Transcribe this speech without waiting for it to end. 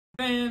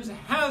fans,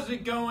 how's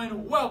it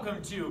going?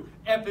 Welcome to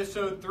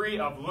episode 3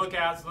 of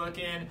Lookouts Look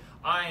In.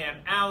 I am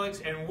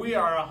Alex, and we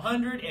are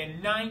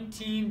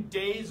 119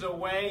 days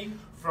away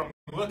from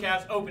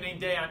Lookouts opening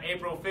day on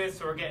April 5th,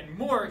 so we're getting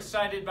more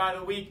excited by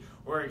the week.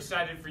 We're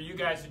excited for you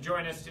guys to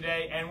join us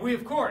today, and we,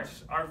 of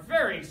course, are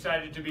very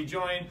excited to be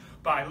joined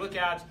by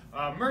Lookouts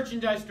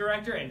Merchandise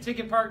Director and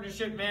Ticket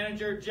Partnership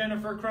Manager,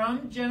 Jennifer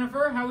Crum.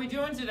 Jennifer, how are we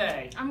doing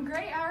today? I'm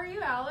great. How are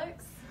you,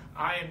 Alex?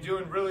 I am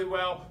doing really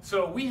well.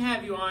 So we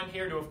have you on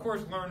here to, of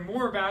course, learn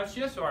more about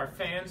you so our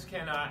fans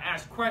can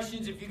ask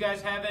questions if you guys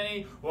have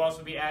any. We'll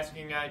also be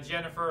asking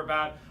Jennifer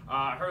about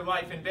her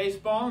life in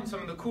baseball and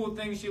some of the cool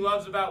things she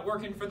loves about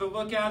working for the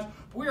Lookouts.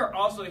 But we are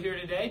also here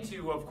today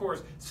to, of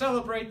course,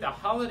 celebrate the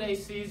holiday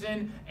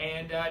season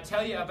and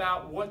tell you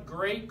about what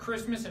great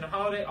Christmas and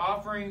holiday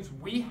offerings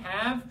we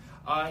have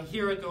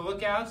here at the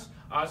Lookouts.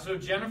 So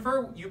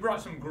Jennifer, you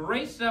brought some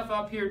great stuff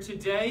up here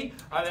today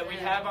that we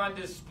have on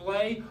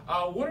display.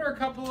 What are a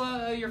couple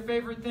of your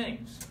favorite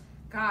things?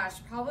 Gosh,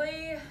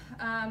 probably,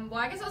 well,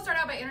 I guess I'll start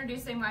out by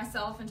introducing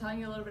myself and telling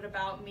you a little bit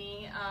about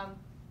me.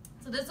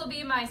 So this will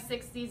be my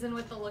 6th season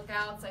with the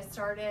Lookouts. I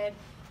started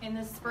in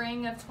the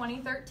spring of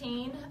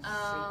 2013.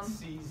 6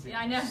 seasons. Yeah,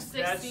 I know, 6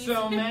 That's seasons.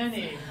 so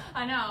many.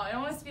 I know, it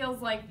almost feels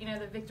like, you know,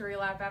 the victory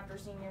lap after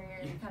senior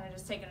year. You're kind of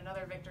just taking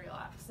another victory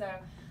lap. So,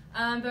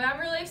 but I'm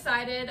really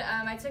excited.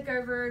 I took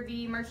over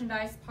the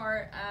merchandise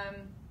part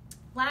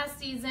last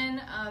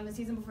season. The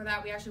season before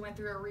that, we actually went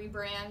through a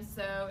rebrand,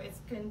 so it's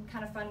been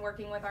kind of fun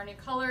working with our new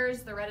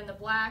colors, the red and the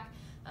black.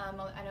 I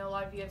know a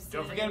lot of you have seen.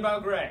 Don't forget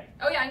about gray.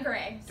 Oh yeah, and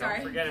gray. Sorry.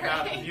 Don't forget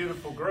about the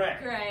beautiful gray.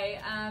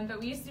 Gray. But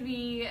we used to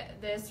be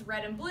this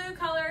red and blue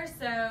color,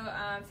 so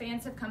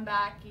fans have come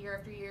back year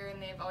after year,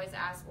 and they've always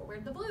asked, well,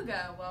 where'd the blue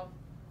go? Well,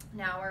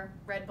 now we're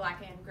red,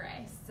 black, and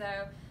gray. So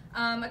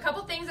a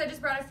couple things. I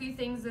just brought a few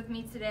things with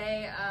me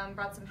today.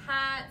 Brought some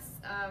hats,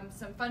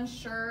 some fun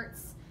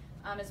shirts,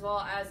 as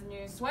well as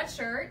new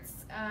sweatshirts.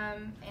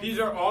 These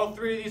are all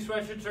 3 of these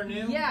sweatshirts are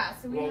new? Yeah,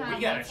 so we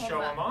gotta show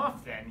them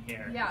off then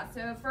here. Yeah,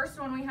 so first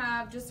one we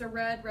have just a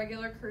red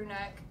regular crew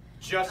neck.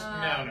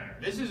 No.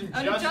 This isn't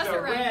just a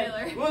a red.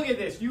 regular. Look at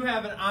this. You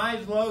have an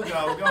Eyes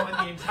logo going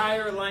the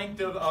entire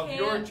length of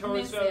your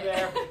torso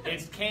there.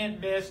 It's can't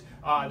miss.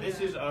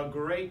 This is a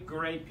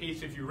great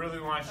piece if you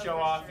really want to show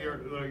off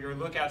your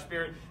Lookout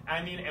spirit.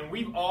 I mean, and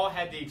we've all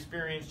had the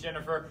experience,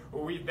 Jennifer,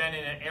 where we've been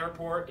in an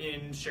airport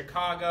in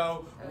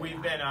Chicago,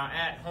 we've been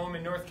at home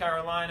in North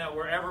Carolina,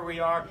 wherever we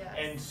are,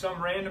 and some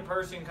random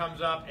person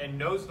comes up and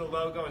knows the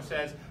logo and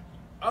says,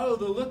 oh,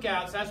 the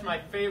Lookouts, that's my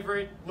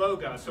favorite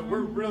logo. So we're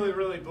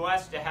really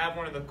blessed to have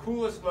one of the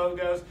coolest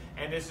logos,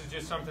 and this is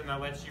just something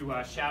that lets you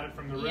shout it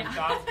from the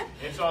rooftops.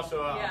 It's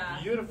also a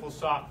beautiful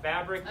soft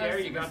fabric there.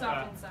 You got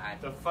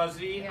the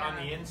fuzzy on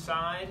the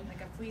inside.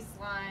 Like a fleece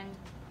lined.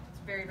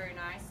 It's very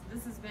nice.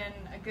 This has been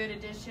a good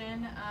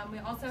addition. We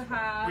also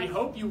have... We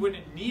hope you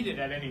wouldn't need it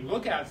at any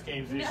Lookouts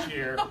games this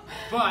year,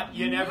 but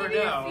you never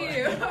know.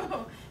 Maybe a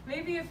few.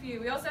 Maybe a few.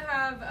 We also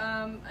have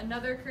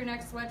another crew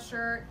neck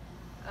sweatshirt.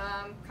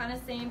 Kind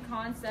of same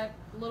concept,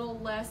 a little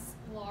less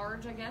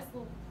large, I guess.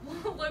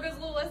 The logo's a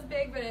little less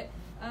big, but it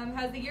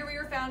has the year we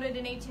were founded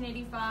in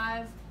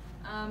 1885.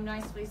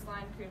 Nice fleece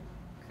lined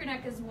crew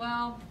neck as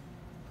well.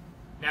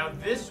 Now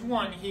this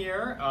one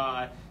here,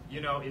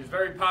 you know, is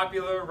very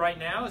popular right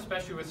now,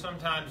 especially with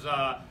sometimes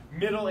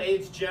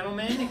middle-aged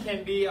gentlemen. It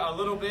can be a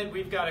little bit.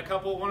 We've got a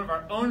couple. One of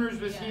our owners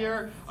was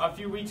here a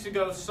few weeks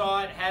ago,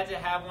 saw it, had to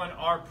have one.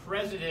 Our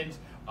president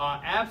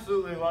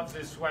absolutely loves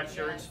this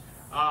sweatshirt.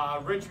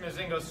 Rich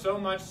Mazingo, so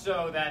much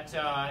so that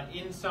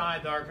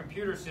inside our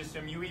computer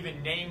system, you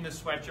even named the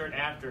sweatshirt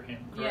after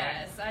him, correct?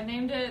 Yes, I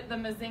named it the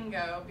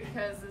Mazingo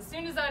because as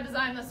soon as I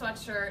designed the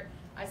sweatshirt,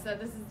 I said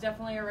this is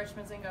definitely a Rich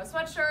Mazingo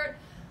sweatshirt.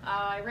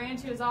 I ran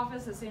to his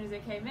office as soon as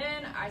it came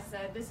in. I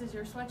said, this is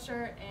your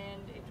sweatshirt,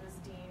 and it was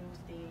deemed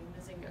the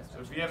Mazingo sweatshirt.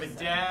 So if you have a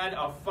dad,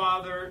 a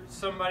father,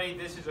 somebody,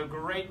 this is a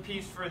great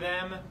piece for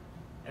them.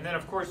 And then,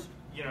 of course,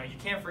 you know, you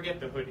can't forget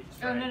the hoodies,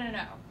 right? Oh,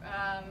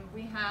 no.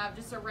 We have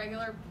just a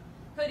regular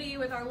hoodie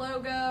with our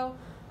logo.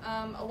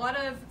 A lot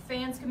of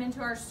fans come into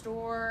our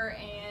store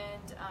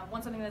and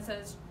want something that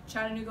says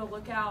Chattanooga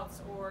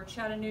Lookouts or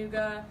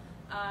Chattanooga.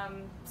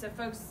 So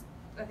folks,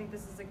 I think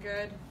this is a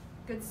good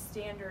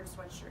standard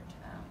sweatshirt,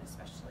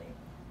 especially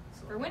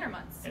for winter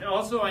months. And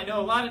also, I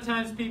know a lot of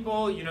times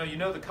people, you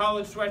know the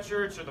college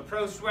sweatshirts or the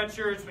pro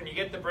sweatshirts, when you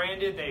get the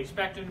branded, they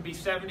expect them to be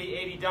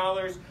 $70,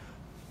 $80.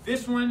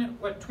 This one,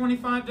 what,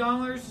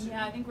 $25?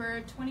 Yeah, I think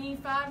we're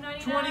 $25.99.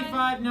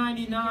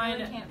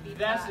 $25.99.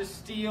 That's a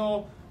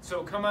steal.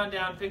 So come on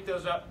down, pick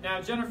those up.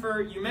 Now,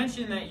 Jennifer, you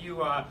mentioned that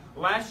you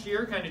last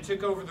year kind of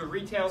took over the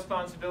retail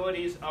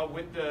responsibilities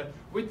with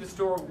the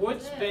store.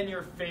 What's been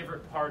your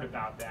favorite part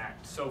about that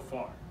so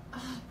far?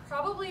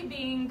 Probably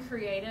being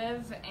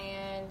creative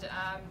and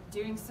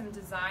doing some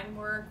design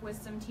work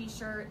with some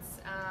t-shirts.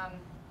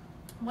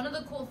 One of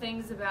the cool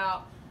things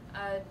about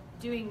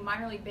doing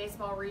minor league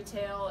baseball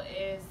retail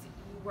is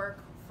you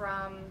work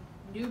from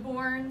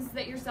newborns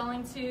that you're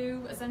selling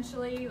to,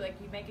 essentially. Like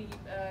you make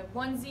a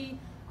onesie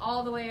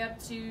all the way up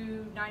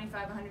to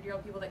 95,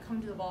 100-year-old people that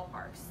come to the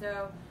ballpark.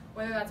 So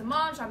whether that's a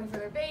mom shopping for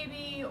their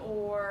baby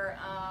or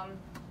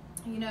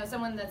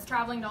someone that's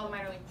traveling to all the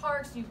minor league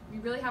parks, you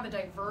really have a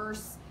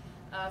diverse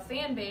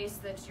fan base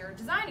that you're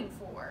designing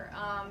for.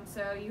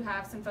 So you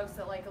have some folks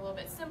that like a little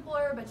bit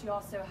simpler, but you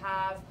also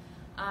have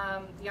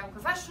the young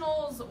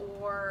professionals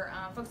or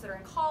folks that are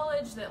in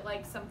college that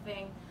like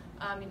something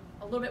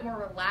a little bit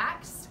more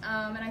relaxed.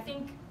 And I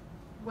think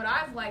what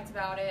I've liked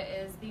about it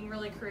is being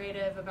really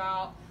creative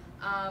about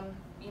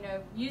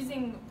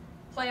using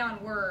play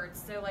on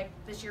words. So like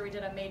this year we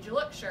did a Made You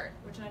Look shirt,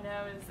 which I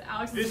know is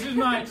Alex's This is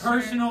my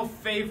personal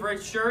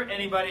favorite shirt.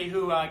 Anybody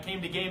who came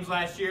to games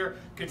last year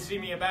could see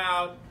me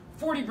about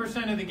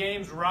 40% of the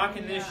games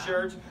rocking this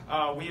shirt.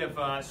 We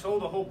have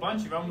sold a whole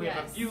bunch of them. We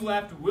have a few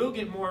left. We'll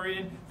get more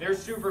in. They're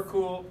super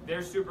cool.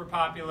 They're super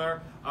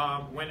popular.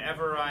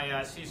 Whenever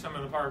I see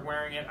someone in the park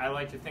wearing it, I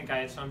like to think I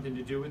had something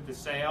to do with the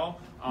sale.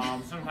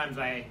 Sometimes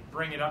I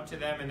bring it up to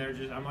them and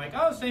I'm like,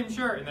 oh, same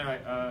shirt. And they're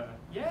like,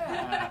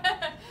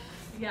 yeah.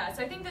 Yeah,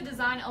 so I think the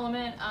design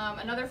element,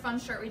 another fun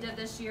shirt we did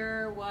this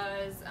year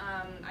was,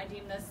 I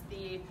deemed this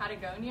the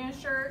Patagonia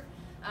shirt.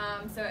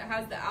 So it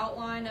has the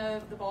outline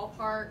of the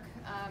ballpark.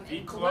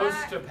 Be close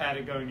to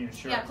Patagonia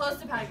shirt. Yeah, close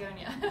to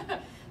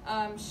Patagonia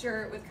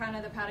shirt with kind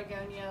of the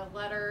Patagonia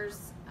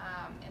letters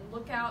and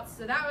lookouts.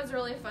 So that was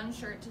really a fun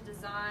shirt to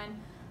design.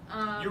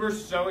 You were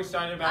so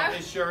excited about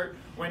this shirt.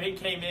 When it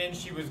came in,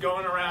 she was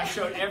going around,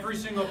 showed every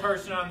single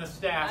person on the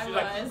staff. She's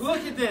like,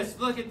 look at this,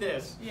 look at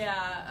this.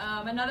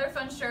 Yeah, another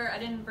fun shirt, I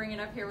didn't bring it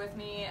up here with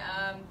me,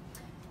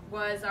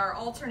 was our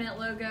alternate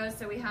logo.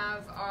 So we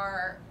have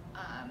our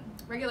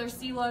regular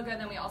C logo, and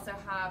then we also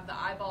have the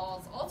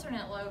Eyeballs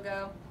alternate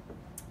logo.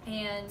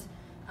 And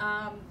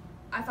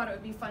I thought it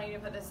would be funny to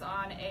put this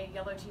on a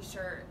yellow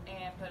t-shirt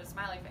and put a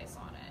smiley face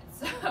on it.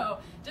 So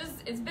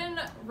it's been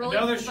really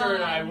Another fun.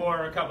 shirt I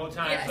wore a couple of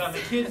times on the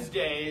kids'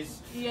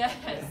 days. Yes.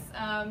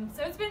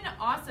 So it's been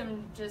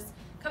awesome just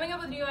coming up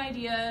with new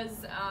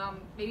ideas,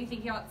 maybe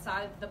thinking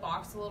outside the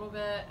box a little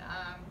bit,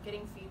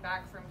 getting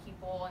feedback from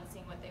people and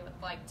seeing what they would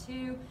like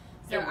to.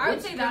 So I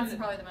would say that's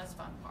probably the most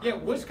fun part. Yeah,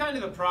 what's kind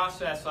of the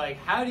process like?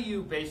 How do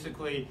you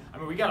basically,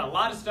 we got a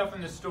lot of stuff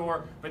in the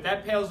store, but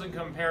that pales in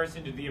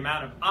comparison to the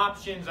amount of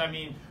options.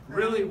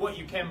 Really what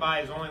you can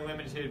buy is only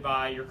limited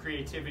by your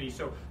creativity.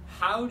 So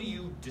how do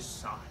you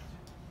decide?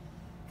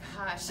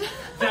 Gosh. Is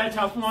that a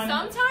tough one?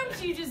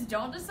 Sometimes you just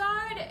don't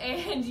decide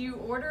and you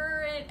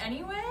order it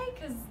anyway,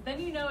 because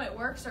then you know it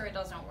works or it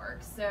doesn't work.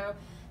 So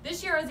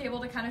this year I was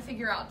able to kind of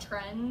figure out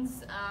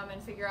trends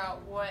and figure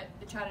out what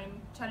the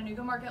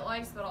Chattanooga market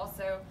likes, but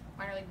also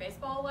minor league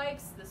baseball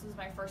likes. This was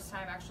my first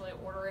time actually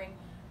ordering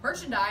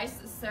merchandise,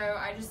 so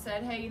I just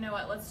said, hey, you know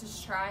what, let's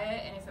just try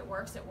it, and if it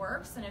works, it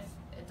works, and if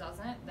it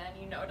doesn't, then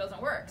you know it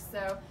doesn't work.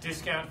 So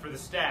discount for the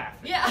staff.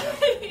 Yeah,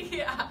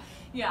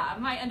 yeah. I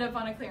might end up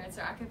on a clearance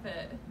rack if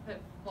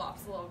it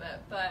flops a little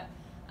bit, but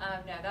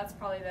no, that's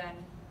probably been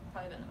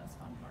the most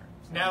fun part.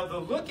 So. Now the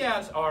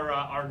lookouts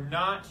are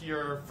not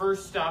your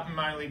first stop in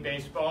minor league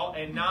baseball,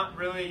 and not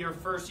really your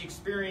first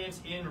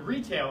experience in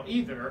retail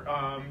either.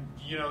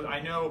 I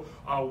know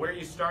where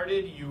you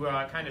started. You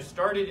kind of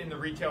started in the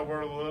retail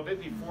world a little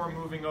bit before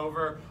moving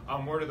over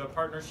more to the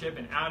partnership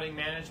and outing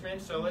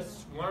management. So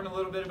let's learn a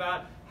little bit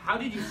about how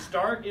did you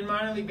start in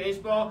minor league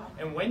baseball,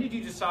 and when did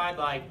you decide,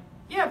 like,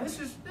 yeah, this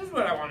is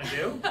what I want to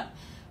do?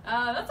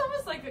 That's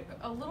almost like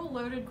a little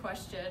loaded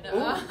question.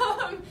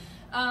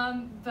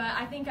 But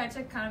I think I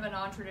took kind of a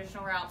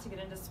non-traditional route to get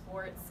into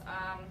sports.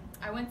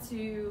 I went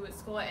to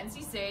school at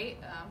NC State.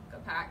 Go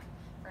Pack!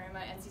 For any of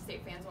my NC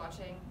State fans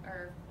watching,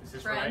 or is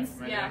this friends.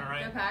 Right?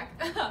 Yeah, go Pack!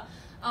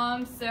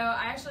 So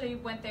I actually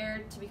went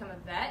there to become a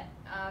vet.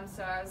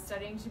 So I was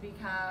studying to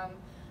become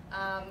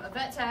a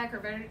vet tech or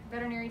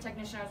veterinary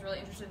technician. I was really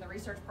interested in the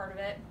research part of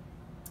it.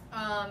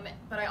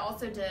 But I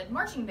also did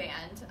marching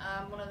band.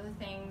 One of the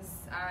things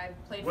I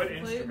played What flute.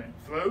 Instrument?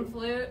 Flute?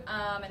 Flute.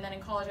 And then in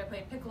college I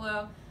played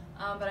piccolo.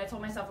 But I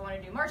told myself I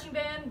wanted to do marching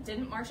band.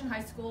 Didn't march in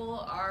high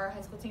school. Our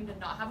high school team did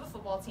not have a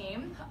football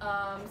team.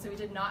 So we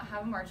did not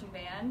have a marching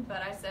band.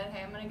 But I said,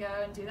 hey, I'm going to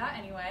go and do that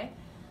anyway.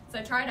 So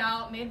I tried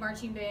out, made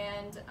marching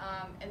band,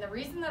 and the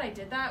reason that I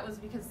did that was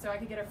because so I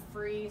could get a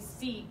free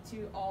seat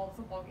to all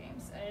the football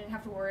games. I didn't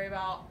have to worry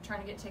about trying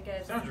to get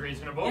tickets. Sounds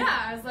reasonable.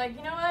 Yeah, I was like,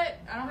 you know what?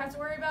 I don't have to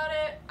worry about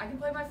it. I can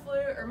play my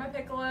flute or my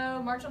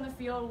piccolo, march on the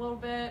field a little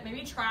bit,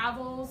 maybe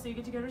travel, so you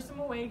get to go to some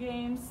away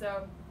games.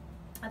 So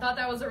I thought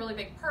that was a really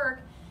big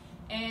perk,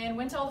 and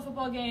went to all the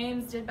football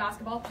games, did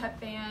basketball pep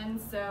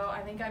bands. So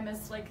I think I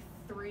missed like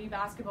 3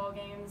 basketball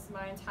games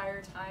my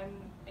entire time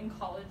in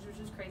college, which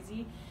was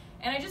crazy.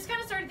 And I just kind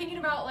of started thinking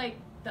about, like,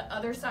 the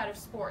other side of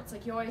sports.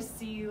 Like, you always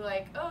see,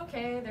 like, oh,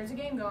 okay, there's a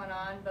game going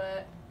on,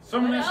 but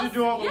someone has to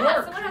do all the work.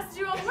 Yeah, someone has to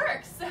do all the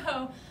work.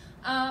 So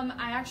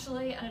I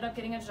actually ended up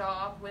getting a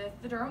job with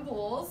the Durham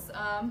Bulls.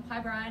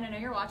 Hi, Brian, I know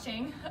you're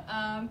watching.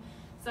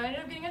 So I ended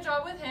up getting a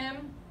job with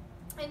him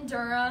in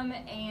Durham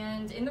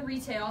and in the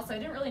retail. So I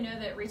didn't really know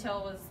that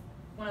retail was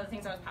one of the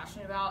things I was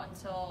passionate about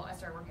until I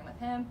started working with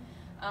him.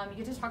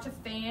 You get to talk to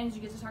fans,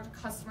 you get to talk to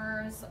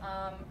customers.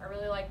 I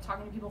really like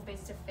talking to people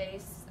face to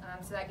face,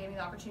 so that gave me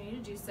the opportunity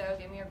to do so,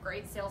 gave me a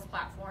great sales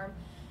platform.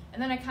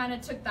 And then I kind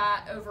of took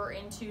that over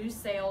into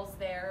sales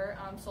there,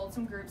 sold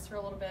some groups for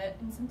a little bit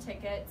and some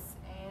tickets,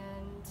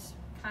 and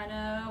kind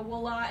of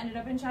voila, ended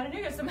up in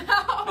Chattanooga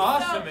somehow.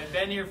 Awesome, So, and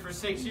been here for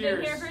 6 years.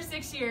 been here for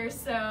 6 years,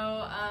 so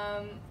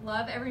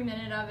love every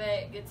minute of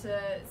it. Get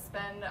to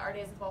spend our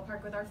days at the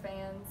ballpark with our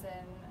fans,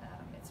 and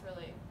it's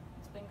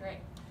been great.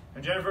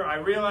 And Jennifer, I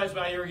realized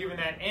while you were giving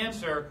that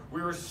answer,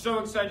 we were so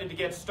excited to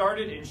get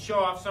started and show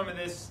off some of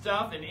this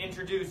stuff and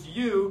introduce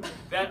you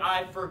that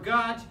I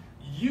forgot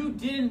you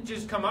didn't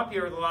just come up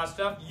here with a lot of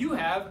stuff. You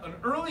have an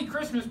early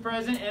Christmas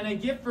present and a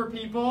gift for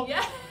people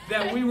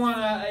that we want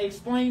to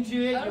explain to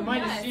you. You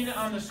might have seen it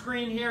on the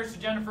screen here. So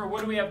Jennifer,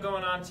 what do we have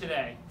going on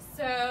today?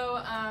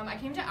 So I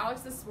came to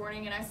Alex this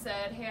morning and I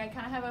said, hey, I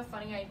kind of have a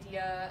funny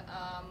idea.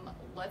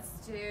 Let's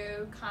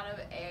do kind of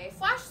a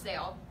flash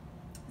sale.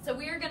 So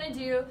we are going to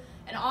do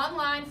an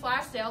online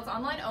flash sale. It's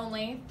online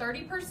only,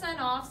 30%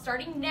 off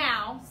starting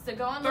now. So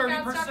go on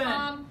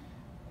lookouts.com,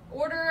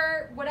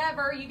 order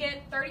whatever, you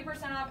get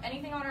 30% off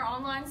anything on our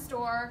online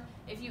store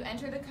if you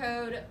enter the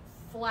code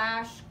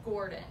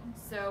FLASHGORDON.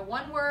 So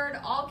one word,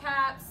 all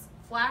caps,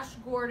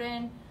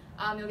 FLASHGORDON.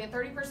 You'll get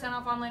 30%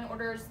 off online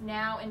orders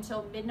now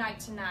until midnight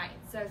tonight.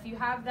 So if you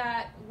have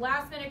that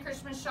last minute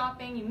Christmas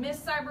shopping, you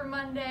missed Cyber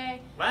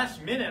Monday.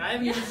 Last minute? I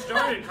haven't even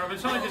started, Carmen.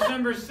 It's only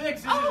December 6th.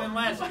 This isn't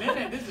last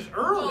minute. This is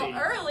early.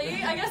 Well,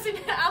 early, I guess in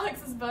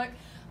Alex's book.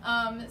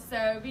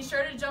 So be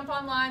sure to jump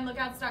online,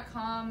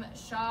 lookouts.com,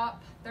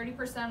 shop,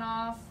 30%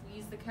 off.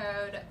 Use the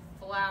code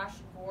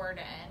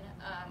FLASHGORDON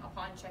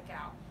upon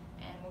checkout.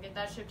 And we'll get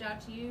that shipped out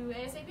to you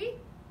ASAP.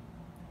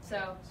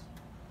 So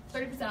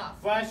 30% off.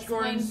 Flash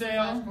Gordon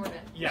sale. Flash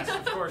Gordon. Yes,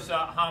 of course,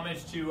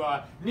 homage to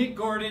Nick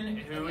Gordon,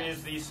 who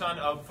is the son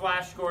of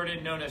Flash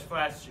Gordon, known as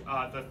Flash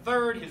the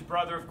Third. His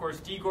brother, of course,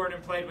 Dee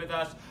Gordon, played with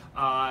us,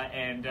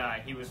 and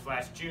he was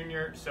Flash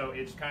Jr., so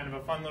it's kind of a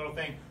fun little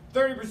thing.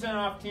 30%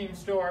 off Team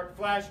Store.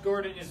 Flash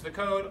Gordon is the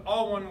code,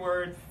 all one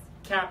word,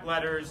 cap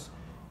letters.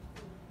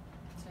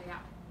 So yeah,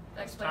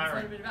 that explains a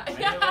little bit about it. I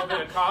need a little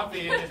bit of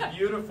coffee in this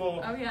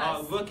beautiful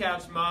yes.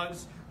 Lookouts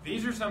mugs.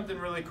 These are something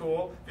really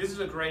cool. This is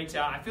a great,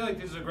 I feel like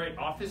this is a great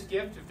office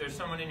gift. If there's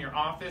someone in your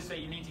office that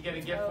you need to get a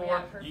gift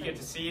for, you get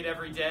to see it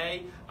every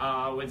day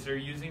once they're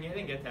using it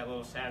and get that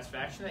little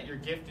satisfaction that your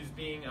gift is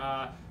being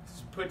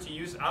put to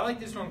use. I like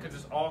this one because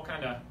it's all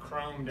kind of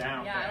chromed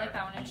out. Yeah, there. I like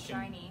that one. It's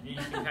shiny. You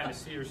can kind of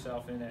see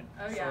yourself in it.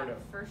 Oh yeah, sort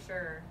of. for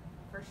sure.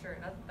 For sure.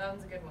 That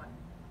one's a good one.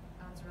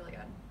 That one's really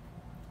good.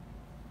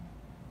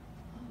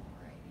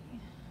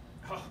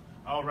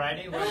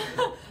 Alrighty.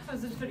 I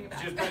was just putting it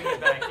back. Just putting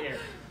it back here.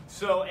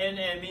 So, and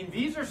I mean,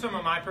 these are some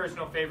of my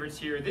personal favorites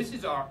here. This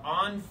is our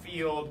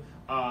on-field,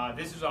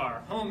 this is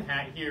our home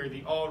hat here,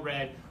 the all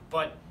red,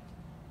 but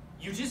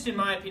you just, in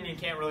my opinion,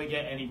 can't really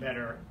get any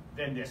better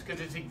than this because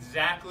it's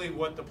exactly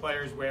what the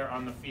players wear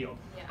on the field.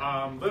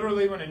 Yeah.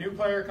 Literally, when a new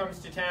player comes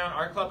to town,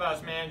 our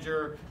clubhouse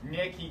manager,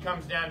 Nick, he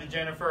comes down to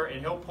Jennifer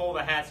and he'll pull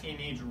the hats he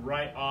needs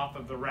right off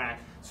of the rack.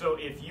 So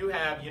if you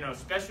have,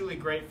 especially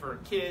great for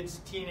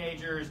kids,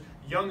 teenagers,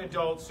 young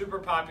adults, super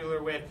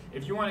popular with,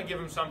 if you want to give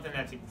them something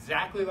that's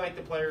exactly like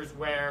the players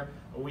wear,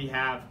 we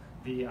have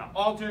the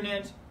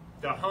alternate,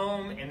 the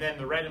home, and then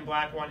the red and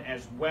black one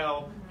as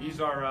well. Mm-hmm.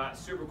 These are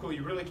super cool.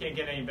 You really can't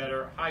get any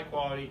better. High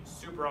quality,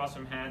 super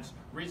awesome hats,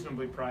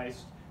 reasonably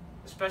priced,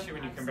 especially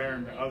when you compare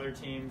them to other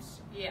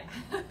teams. Yeah,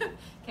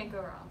 can't go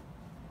wrong.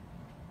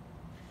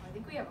 I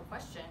think we have a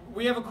question.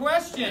 We have a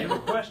question. We have a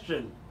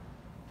question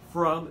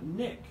from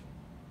Nick.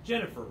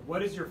 Jennifer,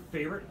 what is your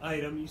favorite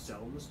item you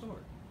sell in the store?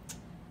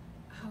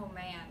 Oh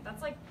man,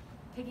 that's like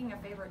picking a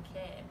favorite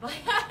kid. Like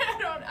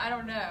I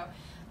don't know.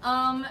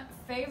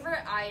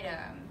 Favorite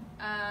item.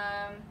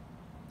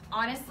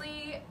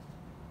 Honestly,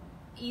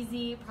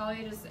 easy.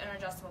 Probably just an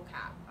adjustable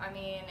cap. I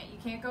mean, you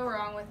can't go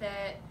wrong with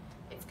it.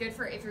 It's good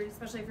for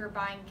especially if you're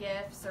buying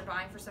gifts or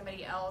buying for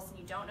somebody else and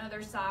you don't know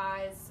their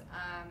size.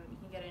 You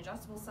can get an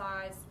adjustable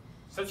size.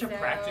 Such a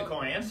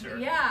practical answer.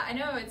 Yeah, I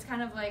know it's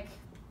kind of like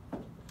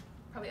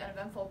probably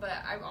uneventful, but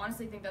I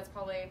honestly think that's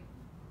probably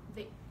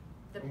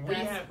the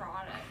best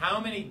product. How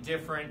many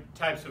different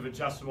types of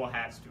adjustable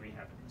hats do we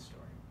have in the store?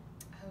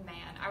 Oh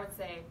man, I would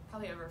say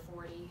probably over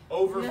 40.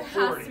 Over 40. It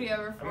has to be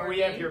over 40. I mean, we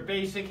have your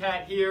basic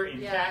hat here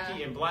in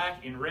khaki, in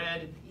black, in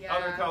red,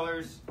 other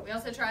colors. We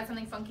also tried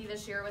something funky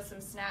this year with some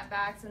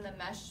snapbacks and the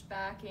mesh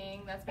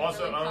backing. That's been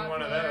also really own popular.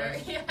 One of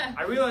those. Yeah.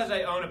 I realize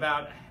I own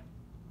about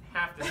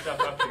half the stuff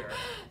up here.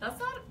 That's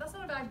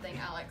not a bad thing,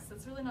 Alex.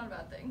 That's really not a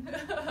bad thing.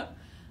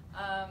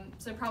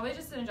 So probably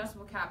just an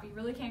adjustable cap. You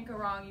really can't go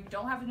wrong. You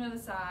don't have to know the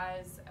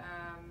size.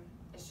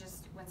 It's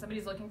just when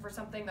somebody's looking for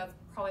something, that's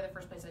probably the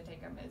first place I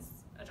take them is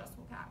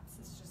adjustable caps.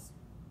 It's just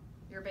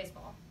your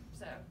baseball.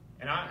 So.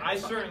 And I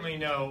certainly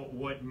know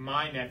what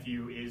my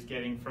nephew is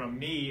getting from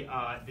me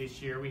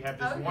this year. We have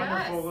this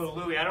wonderful little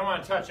Louie. I don't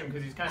want to touch him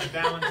because he's kind of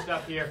balanced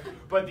up here.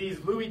 But these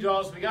Louie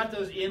dolls, we got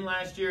those in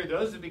last year.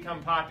 Those have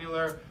become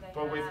popular.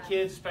 But with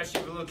kids,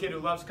 especially a little kid who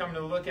loves coming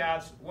to the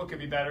lookouts, what could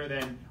be better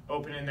than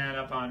opening that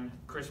up on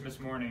Christmas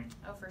morning?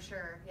 Oh, for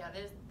sure. Yeah,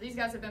 these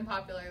guys have been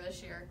popular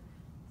this year.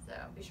 So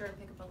be sure to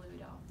pick up a Louis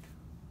doll.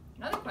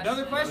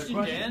 Another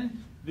question,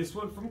 Dan. This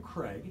one from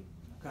Craig,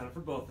 kind of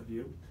for both of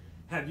you.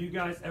 Have you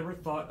guys ever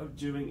thought of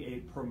doing a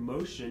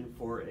promotion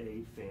for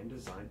a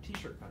fan-designed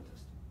T-shirt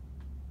contest?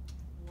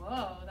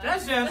 Whoa.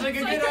 That sounds like a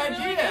good idea.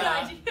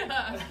 Really good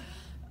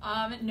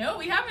idea. No,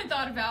 we haven't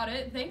thought about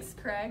it. Thanks,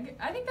 Craig.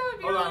 I think that would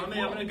be Hold really on,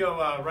 cool. I'm going to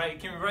go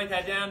can we write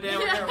that down, Dan?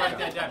 We're going to write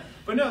that down.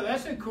 But no,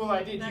 that's a cool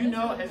idea. Do you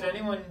know, has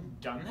anyone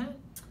done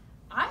that?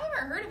 I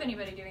haven't heard of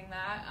anybody doing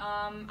that.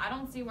 I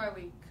don't see why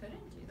we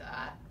couldn't do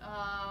that.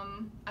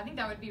 I think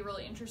that would be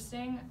really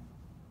interesting.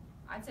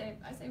 I say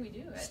we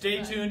do it.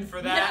 Stay tuned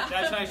for that.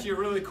 Yeah. That's actually a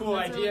really cool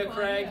idea, cool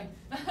Craig.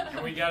 idea.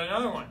 And we got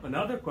another one.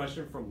 Another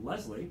question from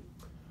Leslie.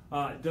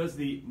 Does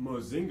the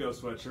Mozingo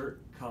sweatshirt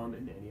come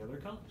in any other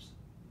colors?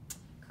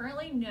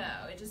 Currently,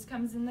 no. It just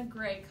comes in the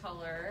gray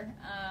color.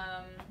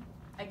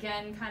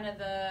 Again, kind of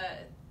the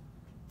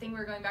thing we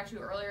were going back to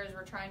earlier is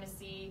we're trying to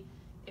see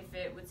if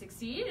it would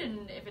succeed,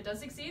 and if it does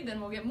succeed, then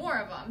we'll get more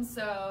of them.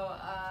 So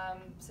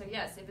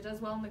yes, if it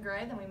does well in the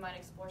gray, then we might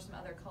explore some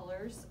other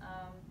colors.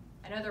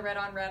 I know the red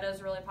on red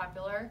is really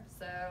popular,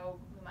 so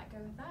we might go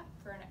with that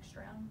for our next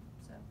round.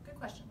 So good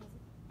question.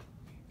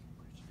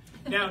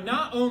 Now,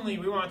 not only,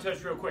 we want to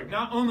touch real quick,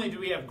 not only do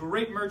we have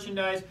great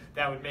merchandise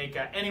that would make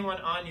anyone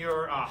on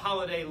your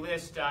holiday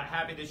list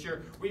happy this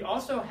year, we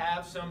also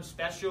have some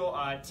special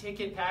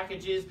ticket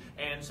packages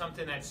and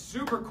something that's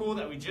super cool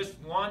that we just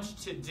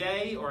launched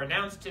today, or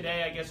announced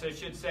today, I guess I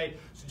should say.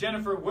 So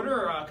Jennifer, what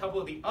are a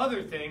couple of the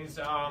other things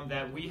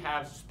that we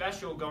have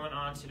special going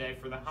on today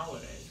for the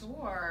holidays?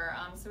 Sure.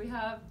 So we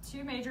have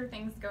two major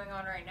things going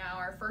on right now.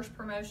 Our first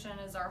promotion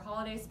is our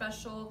holiday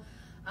special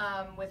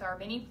with our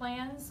mini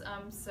plans.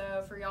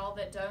 So for y'all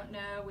that don't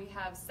know, we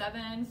have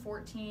 7,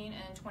 14,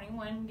 and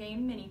 21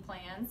 game mini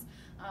plans.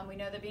 We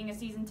know that being a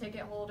season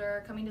ticket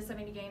holder, coming to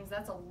 70 games,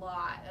 that's a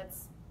lot.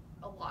 That's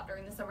a lot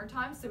during the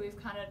summertime. So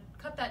we've kind of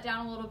cut that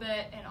down a little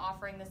bit and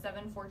offering the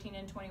 7, 14,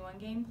 and 21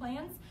 game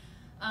plans.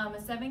 A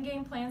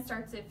 7-game plan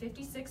starts at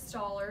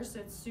 $56, so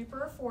it's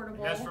super affordable.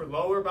 And that's for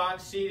lower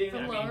box seating.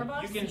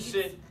 You can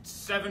sit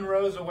 7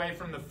 rows away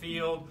from the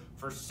field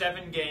for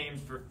 7 games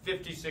for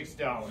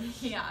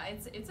 $56. Yeah,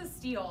 it's a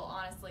steal,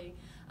 honestly.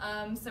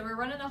 So we're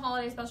running a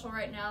holiday special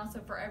right now. So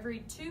for every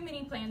 2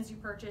 mini plans you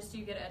purchase,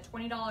 you get a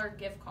 $20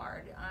 gift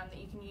card that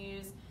you can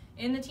use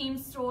in the team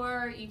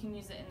store. You can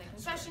use it in the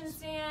concession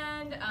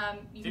stand.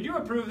 Did you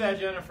approve that,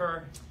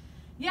 Jennifer?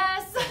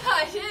 Yes,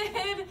 I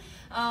did.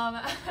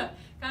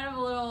 Kind of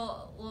a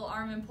little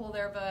arm and pull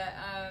there,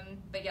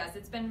 but yes,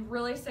 it's been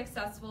really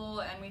successful,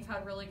 and we've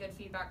had really good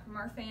feedback from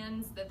our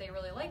fans that they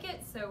really like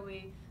it. So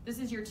this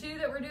is year 2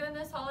 that we're doing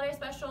this holiday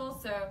special.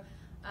 So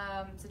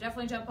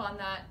definitely jump on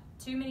that.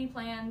 2 mini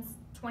plans,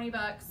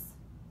 $20,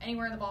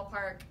 anywhere in the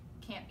ballpark,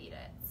 can't beat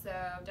it. So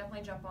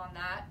definitely jump on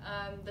that.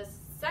 The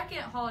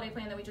second holiday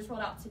plan that we just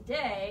rolled out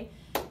today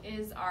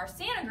is our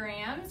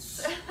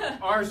Santagrams.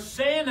 Our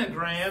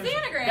Santagrams?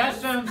 Santagrams. That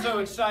sounds so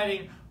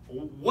exciting.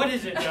 What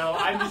is it, though?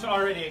 I'm just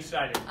already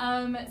excited.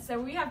 So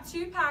we have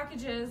 2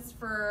 packages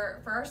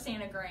for our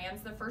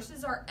Santagrams. The first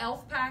is our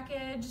Elf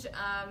package.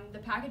 The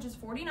package is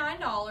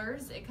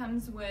 $49. It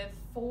comes with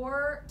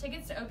 4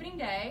 tickets to opening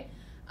day.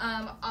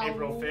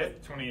 April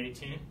 5th,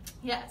 2018.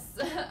 Yes.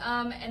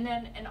 And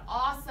then an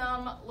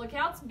awesome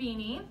Lookouts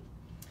beanie.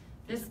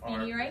 This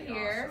beanie right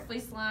here, awesome.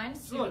 Fleece lined,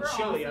 It's super a little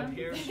chilly awesome. up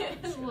here.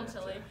 It's a little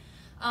chilly.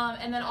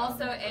 And then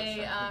also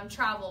a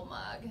travel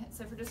mug.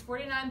 So for just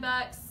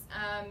 $49,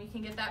 you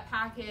can get that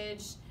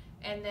package.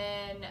 And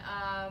then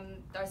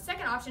our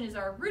second option is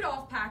our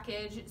Rudolph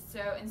package.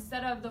 So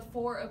instead of the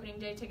 4 opening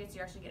day tickets,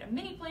 you actually get a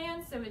mini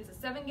plan. So it's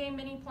a 7-game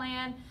mini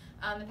plan.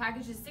 The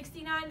package is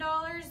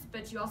 $69,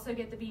 but you also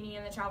get the beanie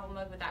and the travel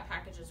mug with that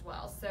package as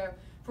well. So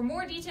for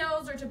more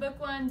details or to book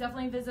one,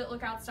 definitely visit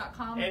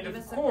lookouts.com and give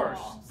of us a course,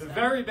 call. the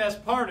very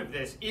best part of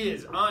this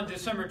is on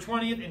December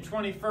 20th and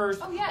 21st,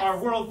 Oh, yes. our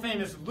world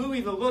famous Louis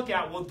the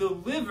Lookout will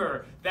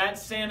deliver that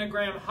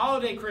Santagram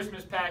holiday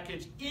Christmas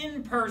package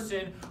in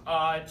person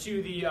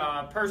to the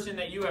person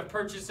that you have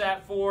purchased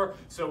that for.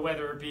 So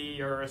whether it be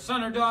your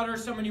son or daughter,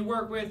 someone you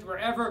work with,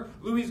 wherever,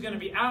 Louis is going to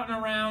be out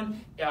and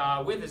around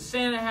with a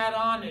Santa hat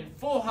on in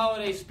full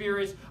holiday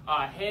spirits,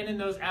 handing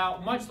those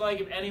out, much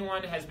like if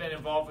anyone has been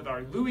involved with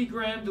our Louis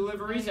Graham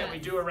deliveries that we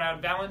do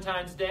around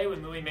Valentine's Day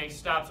when Louis makes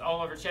stops all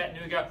over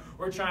Chattanooga.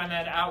 We're trying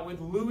that out with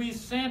Louis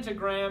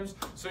Santagrams.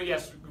 So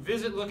yes,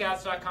 visit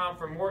lookouts.com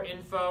for more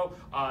info.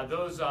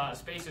 Those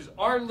spaces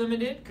are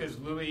limited because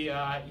Louis,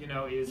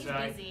 is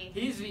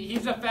busy.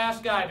 He's a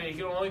fast guy, but he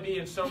can only be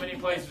in so many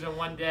places in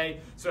one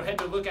day. So head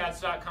to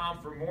lookouts.com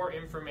for more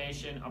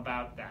information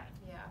about that.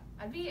 Yeah,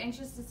 I'd be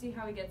anxious to see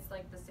how he gets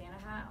like the Santa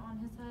hat on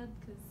his head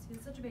because he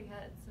has such a big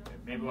head. So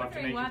Maybe we'll have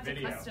to make a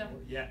video.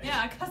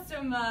 A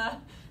custom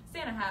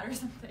Santa hat or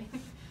something.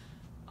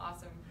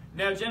 Awesome.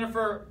 Now,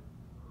 Jennifer,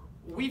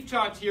 we've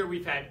talked here,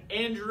 we've had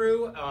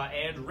Andrew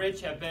and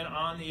Rich have been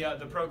on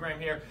the program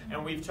here,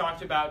 and we've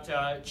talked about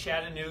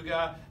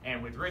Chattanooga,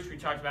 and with Rich we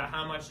talked about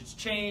how much it's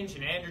changed,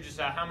 and Andrew just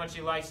how much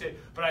he likes it.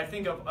 But I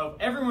think of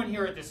everyone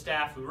here at the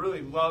staff who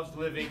really loves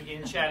living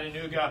in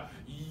Chattanooga,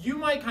 you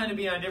might kind of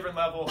be on a different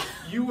level.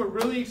 You were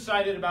really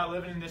excited about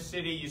living in this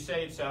city. You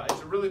say it's a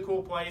really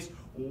cool place.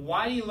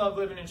 Why do you love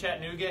living in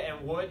Chattanooga,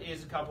 and what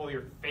is a couple of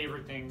your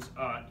favorite things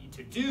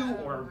to do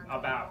or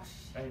about?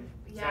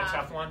 Is that a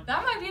tough one?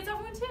 That might be a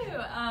tough one too.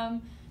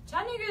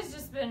 Chattanooga has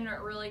just been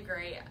really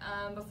great.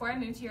 Before I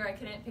moved here, I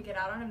couldn't pick it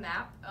out on a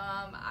map.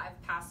 I've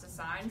passed a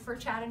sign for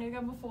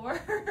Chattanooga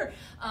before,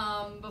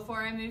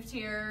 before I moved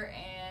here,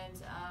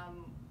 and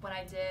when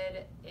I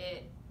did,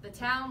 the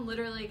town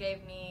literally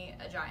gave me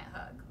a giant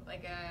hug.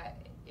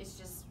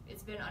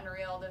 It's been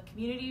unreal. The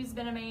community's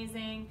been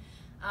amazing.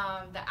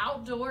 The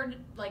outdoor,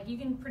 you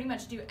can pretty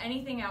much do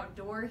anything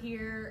outdoors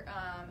here.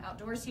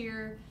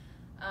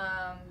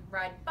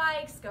 Ride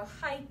bikes, go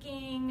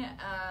hiking.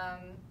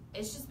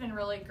 It's just been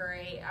really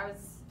great. I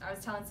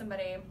was telling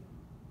somebody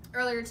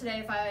earlier today,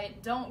 if I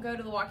don't go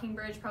to the walking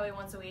bridge probably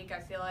once a week, I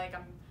feel like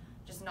I'm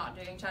just not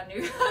doing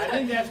Chattanooga. I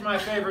think that's my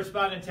favorite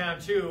spot in town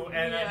too,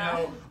 and yeah.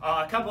 I know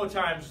a couple of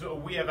times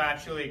we have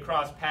actually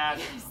crossed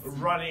paths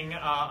running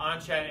on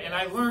Chattanooga, and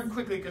I learned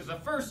quickly because the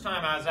first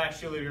time I was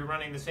actually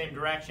running the same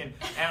direction,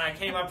 and I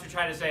came up to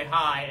try to say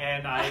hi,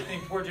 and I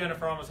think poor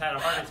Jennifer almost had a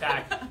heart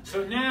attack.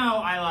 So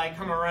now I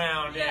come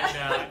around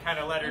and kind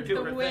of let her do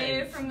her thing. The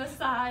wave from the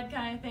side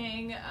kind of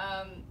thing.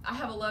 I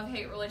have a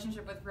love-hate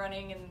relationship with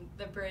running, and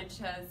the bridge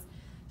has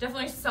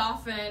definitely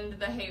softened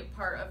the hate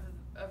part of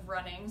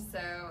running. So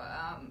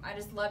I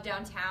just love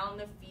downtown,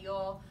 the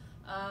feel.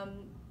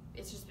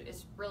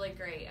 It's really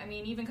great. I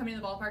mean, even coming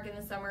to the ballpark in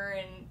the summer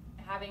and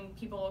having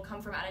people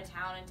come from out of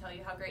town and tell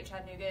you how great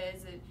Chattanooga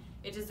is,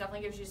 it just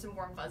definitely gives you some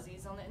warm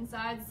fuzzies on the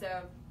inside.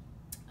 So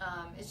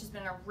it's just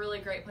been a really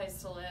great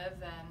place to live,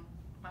 and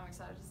I'm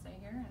excited to stay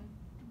here and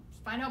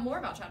find out more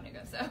about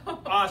Chattanooga. So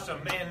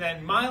awesome. And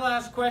then my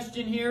last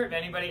question here, if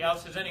anybody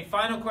else has any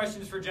final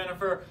questions for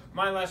Jennifer,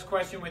 my last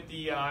question with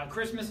the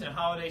Christmas and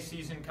holiday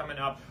season coming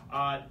up,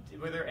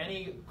 were there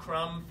any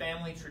Crum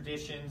family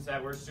traditions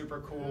that were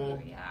super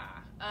cool?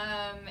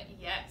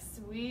 Yes,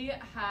 we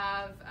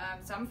have,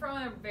 so I'm from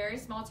a very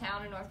small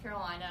town in North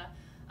Carolina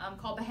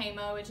called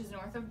Bahama, which is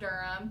north of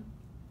Durham,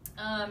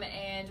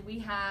 and we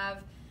have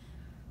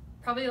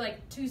probably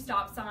 2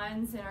 stop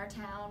signs in our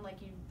town.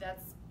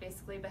 That's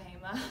basically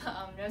Bahama.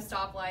 No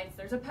stoplights.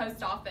 There's a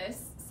post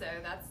office, so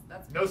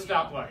that's no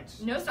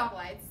stoplights. No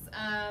stoplights.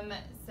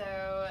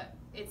 So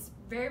it's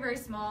very, very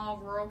small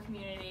rural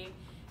community,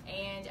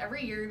 and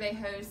every year they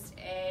host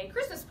a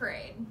Christmas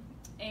parade,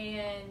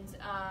 and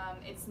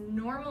it's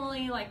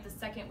normally the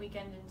second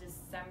weekend in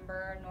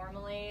December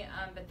normally,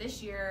 but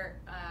this year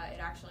it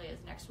actually is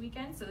next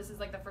weekend. So this is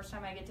the first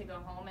time I get to go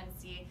home and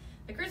see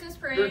the Christmas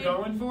parade. You're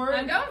going for it?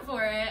 I'm going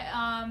for it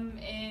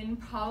in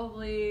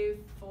probably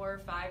 4 or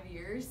 5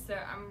 years, so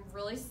I'm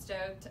really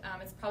stoked.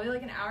 It's probably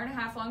an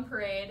hour-and-a-half long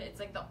parade. It's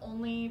the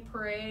only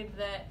parade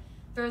that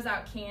throws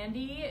out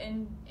candy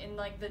in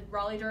the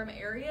Raleigh-Durham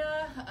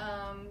area,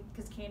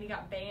 because candy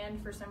got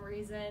banned for some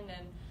reason.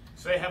 And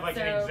so they have an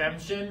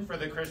exemption for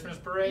the Christmas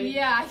parade?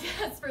 Yeah, I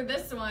guess for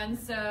this one.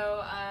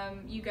 So I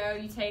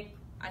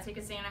take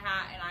a Santa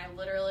hat, and I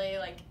literally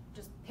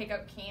just pick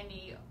up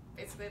candy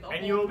basically the whole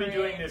And you will be parade.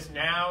 doing this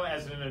now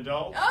as an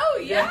adult? Oh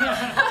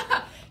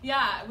yeah.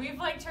 Yeah, we've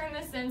turned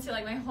this into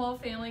my whole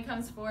family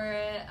comes for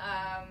it,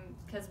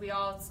 because we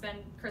all spend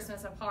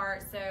Christmas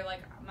apart, so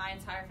my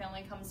entire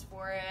family comes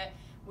for it.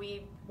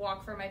 We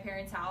walk from my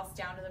parents' house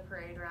down to the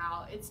parade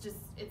route.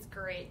 It's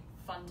great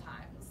fun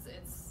times.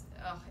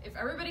 If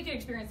everybody could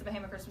experience the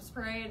Bahama Christmas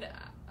parade,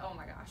 oh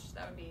my gosh,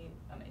 that would be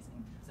amazing.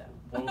 So.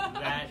 Well,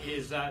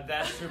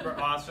 that's super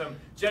awesome.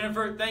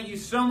 Jennifer, thank you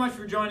so much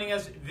for joining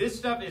us. This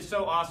stuff is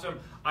so awesome.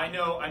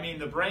 I mean,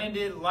 the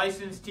branded,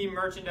 licensed team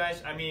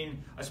merchandise,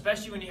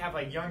 especially when you have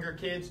younger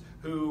kids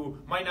who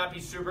might not be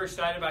super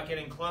excited about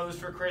getting clothes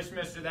for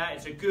Christmas or that,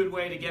 it's a good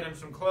way to get them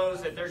some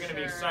clothes that they're going to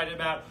be excited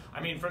about.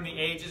 From the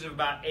ages of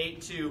about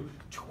 8 to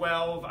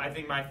 12, I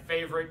think my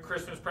favorite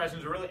Christmas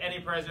presents, or really any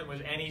present, was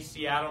any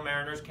Seattle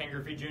Mariners Ken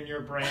Griffey Jr.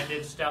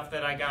 branded stuff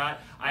that I got.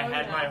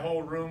 My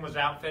whole room was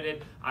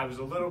outfitted. I was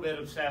a little bit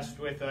obsessed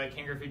with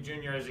Ken Griffey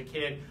Jr. as a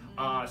kid.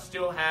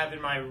 Still have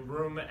in my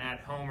room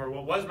at home, or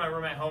what was my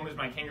room at home, is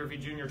my Ken Griffey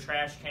Jr.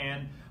 trash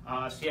can,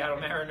 Seattle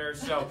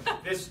Mariners. So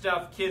this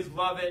stuff, kids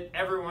love it.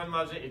 Everyone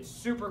loves it. It's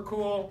super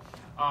cool.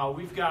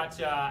 We've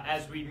got,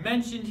 as we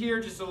mentioned here,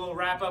 just a little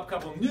wrap-up,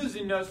 couple news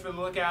and notes for the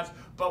Lookouts,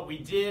 but we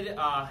did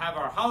have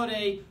our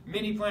holiday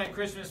mini-plant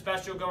Christmas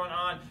special going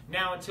on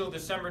now until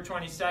December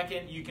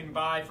 22nd. You can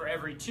buy for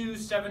every 2,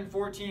 7,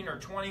 14, or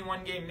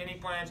 21-game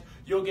mini-plants.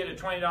 You'll get a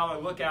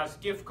 $20 Lookouts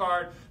gift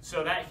card,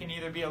 so that can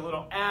either be a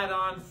little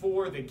add-on for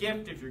for the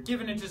gift if you're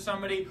giving it to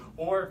somebody,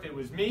 or if it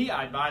was me,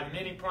 I'd buy the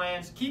mini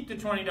plans, keep the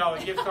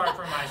 $20 gift card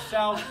for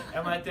myself,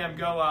 and let them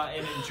go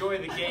and enjoy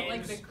the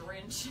games. Like the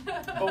Grinch.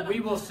 But we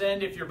will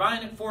send, if you're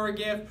buying it for a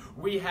gift,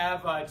 we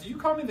have, do you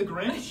call me the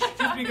Grinch?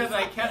 Just because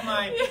I kept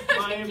my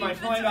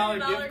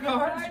 $20 gift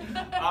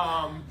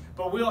card?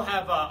 But we'll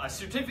have a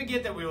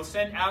certificate that we will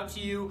send out to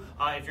you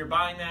if you're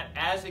buying that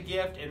as a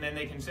gift, and then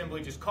they can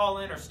simply just call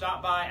in or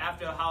stop by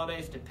after the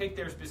holidays to pick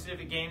their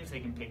specific games. They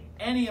can pick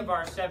any of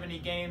our 70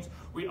 games.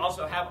 We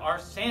also have our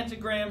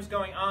Santagrams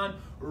going on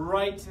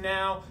right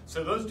now.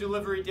 So those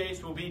delivery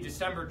dates will be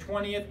December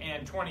 20th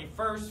and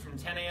 21st from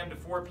 10 a.m. to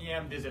 4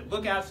 p.m. Visit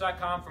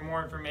lookouts.com for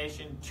more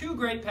information. 2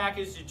 great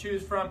packages to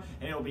choose from,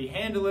 and it will be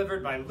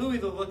hand-delivered by Louis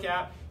the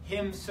Lookout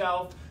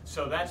himself.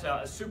 So that's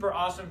a super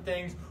awesome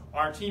thing.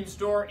 Our team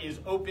store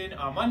is open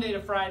Monday to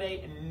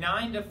Friday,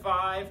 9 to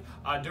 5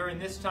 during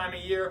this time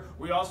of year.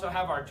 We also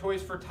have our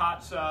Toys for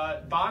Tots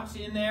box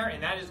in there,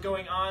 and that is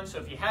going on. So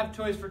if you have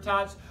Toys for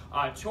Tots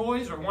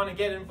toys or want to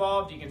get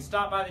involved, you can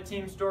stop by the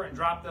team store and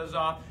drop those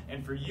off.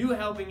 And for you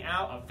helping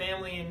out a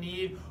family in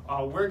need,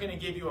 we're going to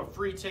give you a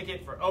free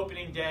ticket for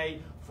opening day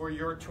for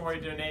your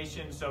toy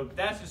donation. So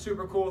that's a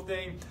super cool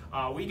thing.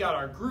 We got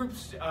our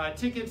groups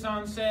tickets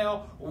on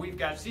sale. We've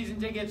got season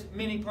tickets,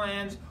 mini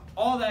plans,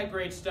 all that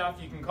great stuff.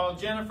 You can call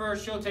Jennifer.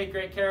 She'll take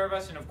great care of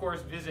us. And, of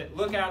course, visit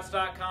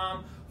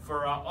lookouts.com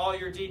for all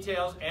your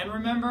details. And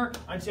remember,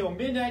 until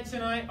midnight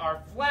tonight,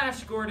 our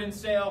Flash Gordon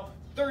sale,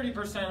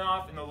 30%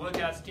 off in the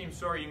Lookouts team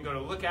store. You can go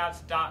to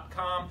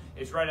lookouts.com.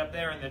 It's right up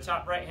there in the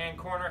top right-hand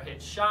corner.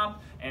 Hit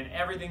shop, and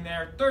everything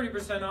there,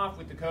 30% off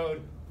with the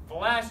code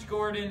Flash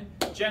Gordon.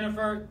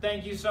 Jennifer,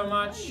 thank you so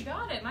much. Oh, you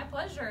got it. My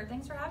pleasure.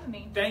 Thanks for having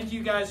me. Thank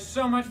you guys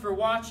so much for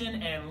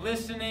watching and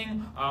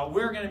listening.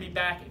 We're going to be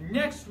back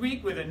next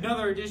week with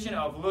another edition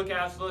of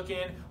Lookouts Look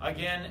In.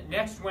 Again,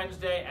 next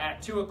Wednesday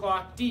at 2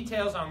 o'clock.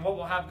 Details on what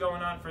we'll have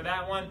going on for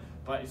that one.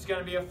 But it's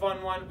going to be a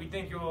fun one. We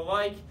think you will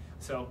like.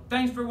 So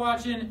thanks for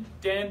watching.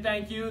 Dan,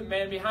 thank you.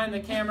 Man behind the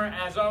camera,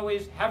 as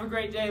always. Have a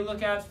great day,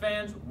 Lookouts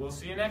fans. We'll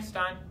see you next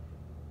time.